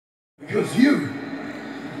Because you.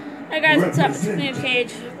 Hey guys, what's up? It's me,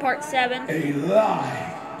 Cage, part 7 A lie.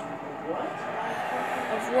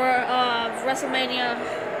 of WrestleMania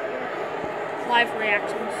live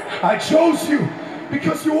reactions. I chose you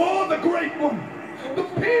because you are the great one, the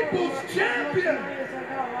people's champion.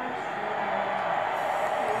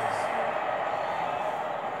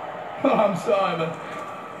 Oh, I'm sorry, but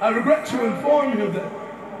I regret to inform you that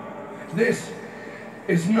this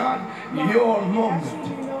is not your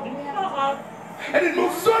moment. And it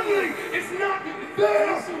most certainly is not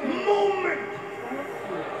their moment.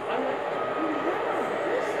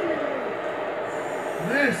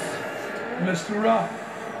 This, Mr. Rock,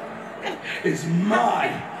 is my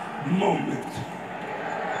moment.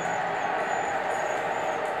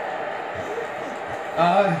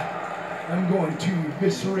 I am going to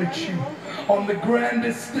eviscerate you on the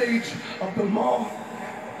grandest stage of them all,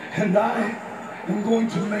 and I am going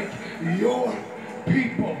to make your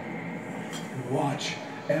people watch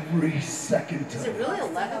every second of it. Is it really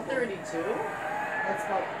 11:32? That's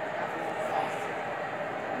about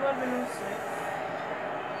 11:06.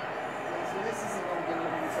 So this isn't going to get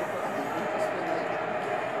even so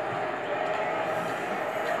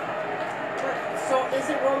So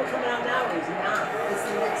isn't Roman coming out now or is he not? It's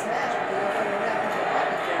the next match. But they're going to have to go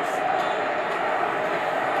first.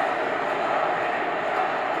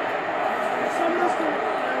 Someone's going to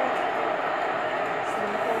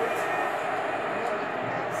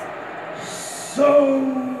So,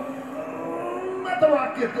 let the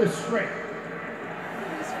Rock get this straight.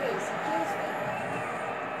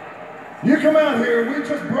 You come out here, we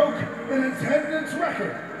just broke an attendance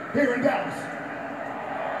record here in Dallas.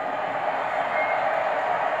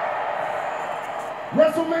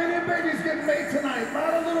 WrestleMania babies getting made tonight. A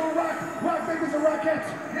lot of little rock babies and rockettes.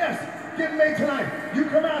 Yes, getting made tonight. You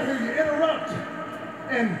come out here, you interrupt,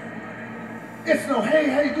 and it's no, hey,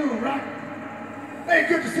 how you doing, Rock? Hey,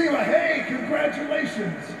 good to see you. Hey,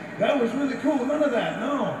 congratulations. That was really cool. None of that.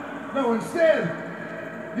 No. Instead,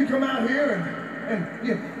 you come out here and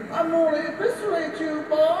you, I'm going to eviscerate you,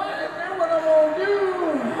 boy. And that's what I'm going to do.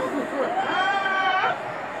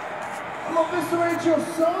 I'm going to eviscerate your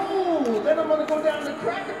soul. Then I'm going to go down to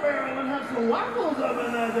Cracker Barrel and have some waffles up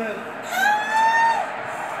in there.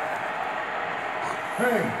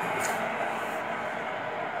 Hey,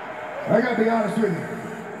 I got to be honest with you.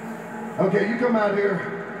 Okay, you come out here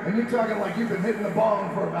and you're talking like you've been hitting the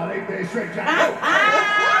bong for about 8 days straight. Jack.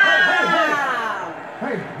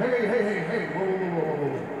 Hey,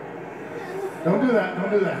 whoa. Don't do that.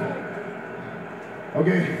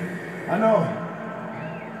 Okay, I know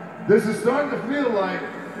this is starting to feel like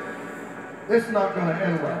it's not going to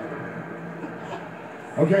end well.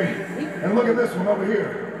 Okay, and look at this one over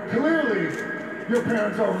here. Clearly, your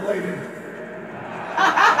parents are related.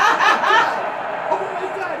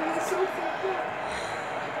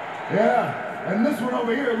 Yeah, and this one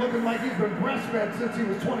over here looking like he's been breastfed since he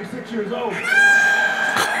was 26 years old.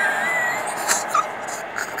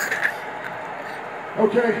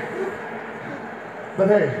 Okay, but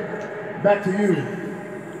hey, back to you,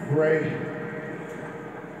 Bray.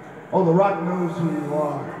 Oh, The Rock knows who you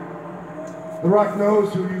are. The Rock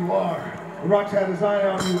knows who you are. The Rock's had his eye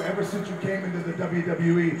on you ever since you came into the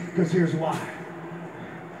WWE, because here's why.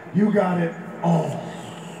 You got it all.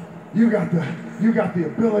 You got the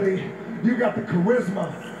ability, you got the charisma.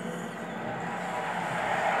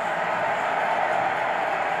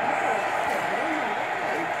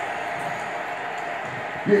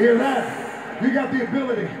 You hear that? You got the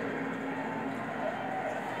ability.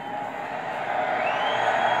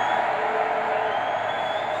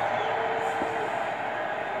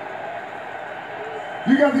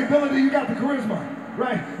 You got the ability, you got the charisma,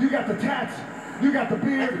 right? You got the tats, you got the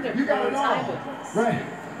beard, you got it all, right?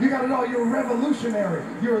 You got it all. You're a revolutionary.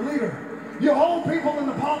 You're a leader. You hold people in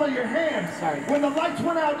the palm of your hand. Sorry. When the lights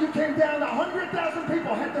went out, you came down. 100,000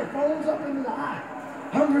 people had their phones up into the eye.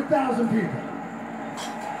 100,000 people.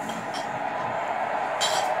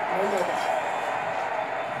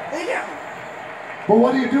 But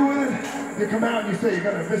what do you do with it? You come out and you say, you're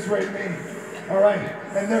going to eviscerate me. All right.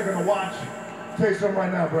 And they're going to watch. I'll tell you something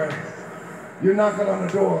right now, Brad. You're knocking on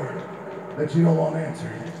a door that you don't want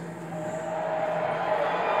answered.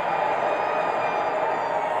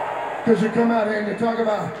 Because you come out here and you talk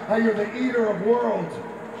about how you're the eater of worlds.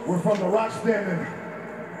 We're from the Rock standing.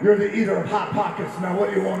 You're the eater of hot pockets. Now what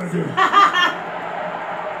do you want to do?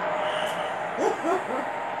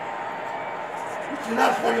 See,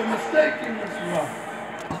 that's where you're mistaken, Mr. Rock.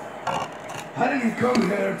 I didn't come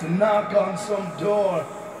here to knock on some door.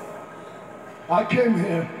 I came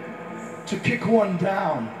here to kick one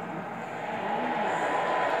down.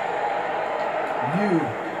 You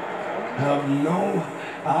have no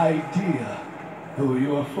idea who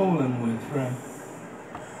you are fooling with, friend.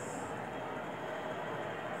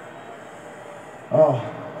 Oh,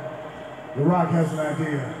 The Rock has an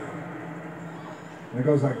idea. And it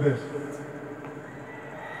goes like this.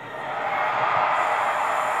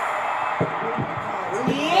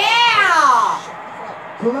 Yeah!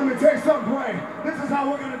 So let me tell you something, Blaine. This is how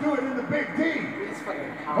we're gonna do it in the Big D.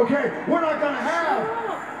 Okay, we're not gonna have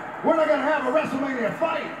a WrestleMania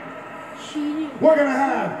fight. We're gonna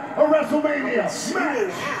have a WrestleMania match.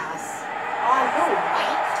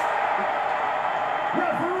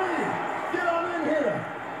 Referee, get on in here,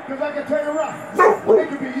 because I can tell you right, it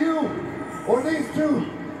could be you or these two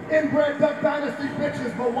inbred Duck Dynasty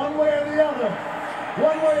bitches, but one way or the other,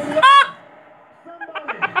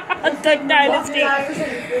 A Duck Dynasty.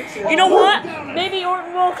 You know what? Maybe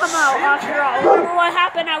Orton will come out after all. Remember what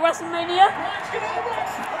happened at WrestleMania?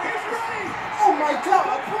 Oh my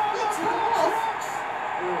God!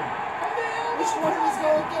 Which one was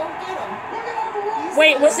going to go get him?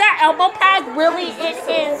 Wait, was that elbow pad really in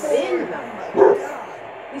his?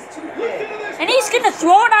 He's too big. And he's gonna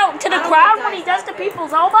throw it out to the crowd when he does to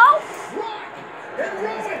people's elbow? Who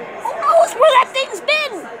knows where that thing's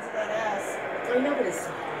been? I know, but his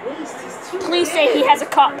waist is too Please say he has a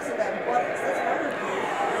cup. Thing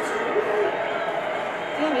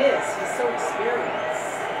is, he's so experienced.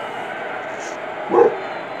 Look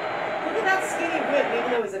at that skinny whip,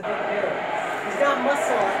 even though he's a big dude. He's not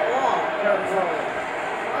muscle at all.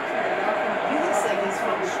 He looks like he's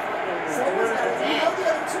from someone's got to the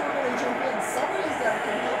other two are going to jump in. Somebody's got to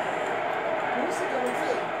come help. Who's it going to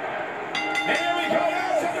be? And here we go,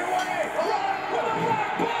 that's underway. Rock bottom.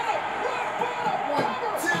 1,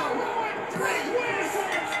 2, 3.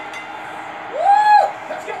 Woo!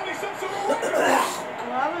 That's got to be some sort of record.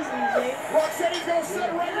 Well, that was easy. Rock said he's going to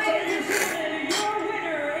set a record. Your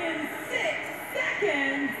winner in 6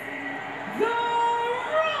 seconds, The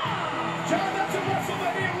Rock! John, that's a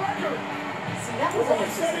WrestleMania record. See, that was Rock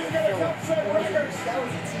said he's going to help set records. That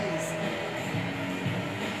was a tease.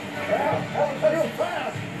 Wow, that was real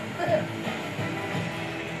fast. Man.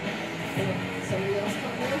 Somebody else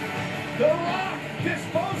come in? The Rock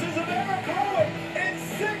disposes of Eric Rowan in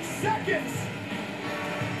 6 seconds.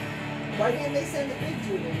 Why didn't they send the big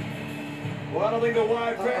dude in? Well, I don't think the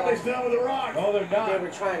Wyatt family's done with The Rock. Oh, they're They not. were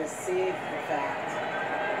trying to save the fact.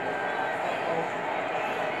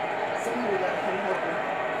 Somebody got to come help him.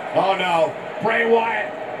 Oh no, Bray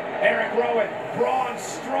Wyatt, Eric Rowan, Braun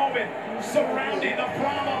Strowman surrounding the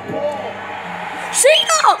Brahma Bull.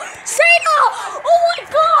 Cena! Cena! Oh my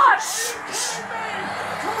gosh!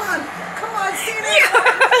 Come on, Cena!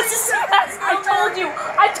 Yes! Yes! I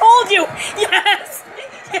told you! Yes! Yes!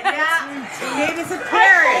 Yeah, he gave us a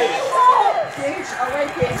parry. Gage, all right,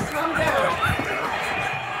 Gage, calm down.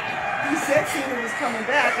 He said Cena was coming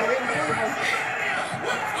back. I didn't hear him.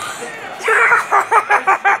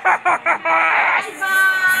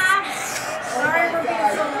 Sorry for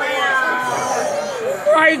being so loud.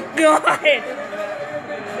 My God!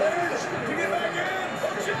 To get back in,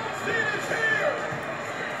 John Cena's here.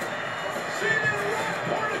 Cena and Rock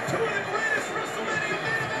part of 2 of the greatest WrestleMania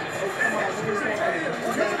main events in history.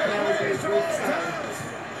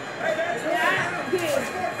 Hey, that's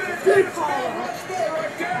Good call. much more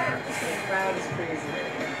right there. The crowd is crazy.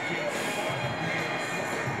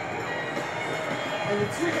 And the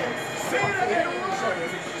two guys Cena and Rock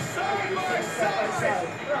side by side.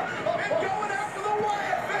 And going after the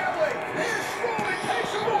Wyatt family. And Strowman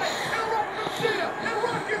takes away. And Rock from Cena. And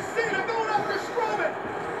Rock and Cena going after Strowman.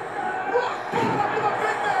 Rock bottom to the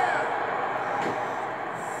big man.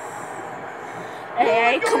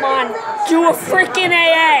 AA, come on. Do a freaking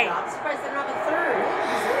AA. I'm surprised they're not a third.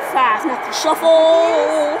 Fast, not the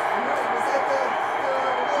shuffle.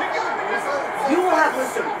 You will have to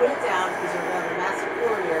put it down because you're going to massive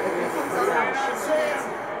warrior.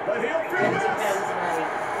 But he'll feel this.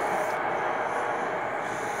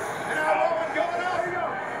 And now Rowan going out. Here we go.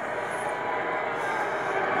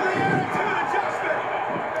 The attitude adjustment.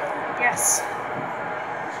 Yes.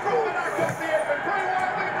 Strowman knocked off the apron. Bray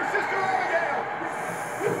Wyatt looking for Sister Abigail.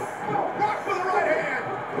 Rock with the right hand.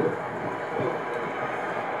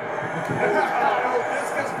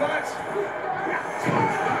 Discus punch.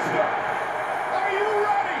 Spinebuster. Are you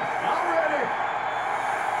ready? I'm ready.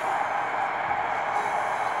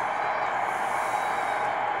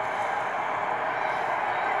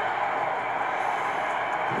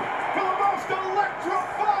 For the most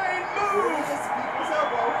electrifying move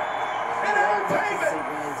and entertainment.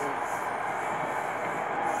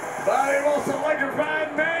 By the most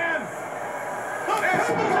electrifying man. The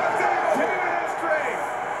People's Tag Team history.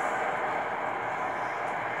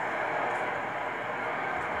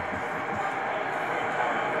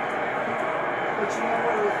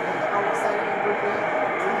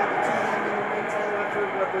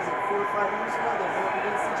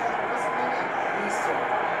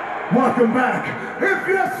 Welcome back. If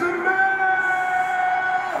yes, a man,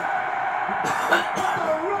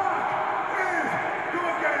 The Rock is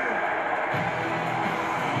cooking.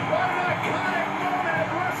 What an iconic moment at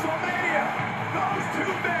WrestleMania. Those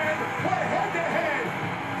two men went head-to-head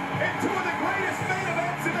in two of the greatest main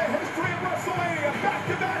events in the history of WrestleMania,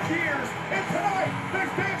 back-to-back years. And tonight, they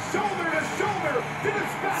stand shoulder to shoulder to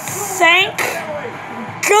dispatch the Thank family.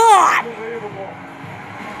 God. Unbelievable.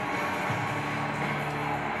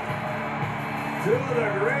 Two of the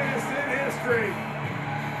greatest in history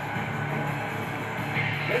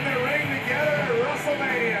in the ring together at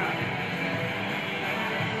WrestleMania.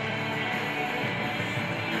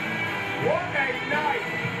 What a night!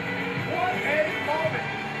 What a moment!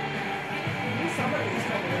 Somebody's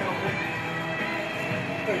coming out.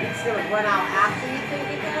 But it's going to run out after you think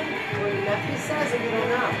again? Or your nephew says, or you don't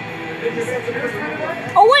know? He says it was kind of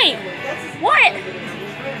Oh wait, That's his what?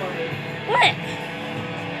 What?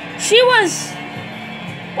 She was.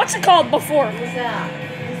 What's it called before? Who's that?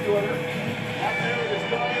 His daughter. Out there with his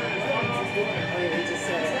daughter and his mom. Oh, yeah, he just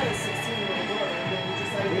said he's got a 16-year-old daughter. And then he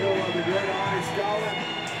just said, Widow of the great Irish scholar.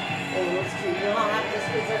 oh, that's cute. You know how happy this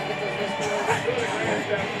kid's going to get those wristbands?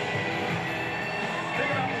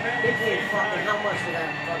 They paid fucking how much for that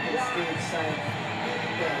fucking stage site?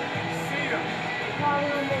 Probably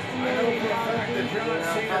almost $1 I know million. for a fact that John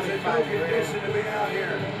Cena's in no condition to be out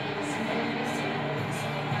here.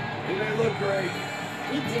 He may look great.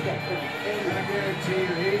 He did get pretty I famous. guarantee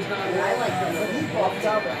you, he's not I like him, but he buffed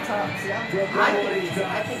up at top. See, I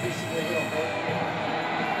think he should be a little bit.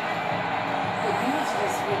 But you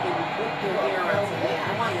just freaking whip your hair out today.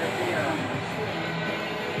 I want your hair.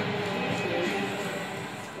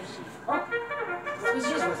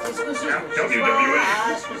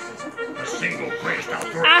 WWE, the single greatest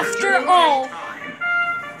outdoor After all,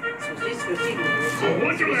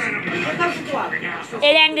 it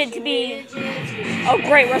ended to be a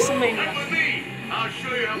great WrestleMania. I'll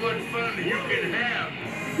show you how much fun you can have.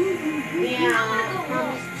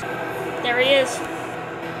 Yeah. There he is.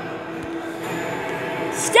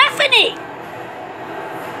 Stephanie!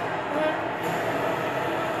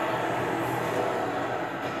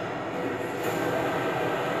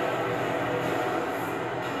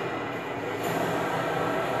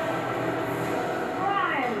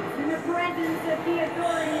 Rise in the presence of the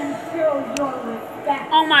authority and show your respect.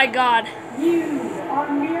 Oh my God. You are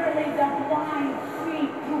merely the blind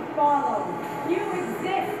sheep who follow. You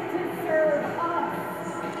exist to serve us.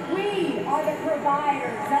 We are the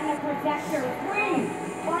providers and the protectors. We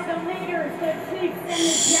are the leaders, the chiefs, and the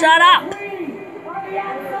Shut up. We are the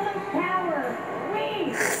absolute power. We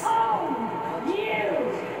own you.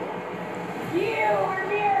 You are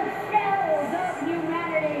mere shells of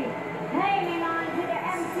humanity, hanging on to the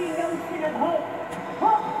empty notion of hope.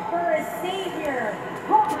 Hope for a savior.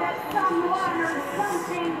 Hope that someone or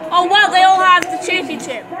something will Oh wow, they all have the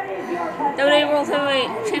championship. That is your WWE World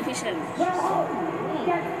Heavyweight Championship. Well, hope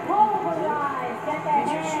gets pulverized at the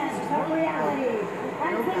hands of reality.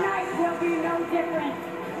 And tonight will be no different.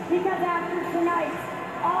 Because after tonight,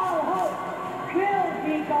 all hope will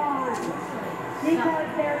be gone. Because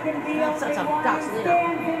there can be only one who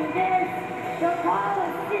stands in this, the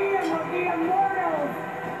Coliseum of the Immortals,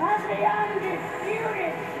 as the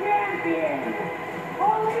undisputed champion.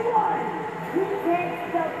 Only one who takes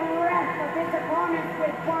the breath of his opponents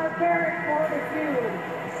with barbaric fortitude.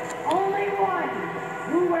 Only one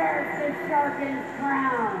who wears the sharpened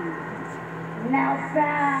crown. Now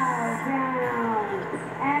bow down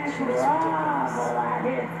and grovel at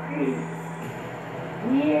his feet.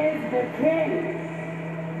 He is the king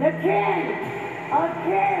of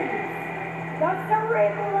kings, the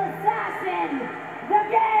cerebral assassin, the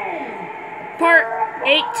game. Part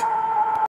 8.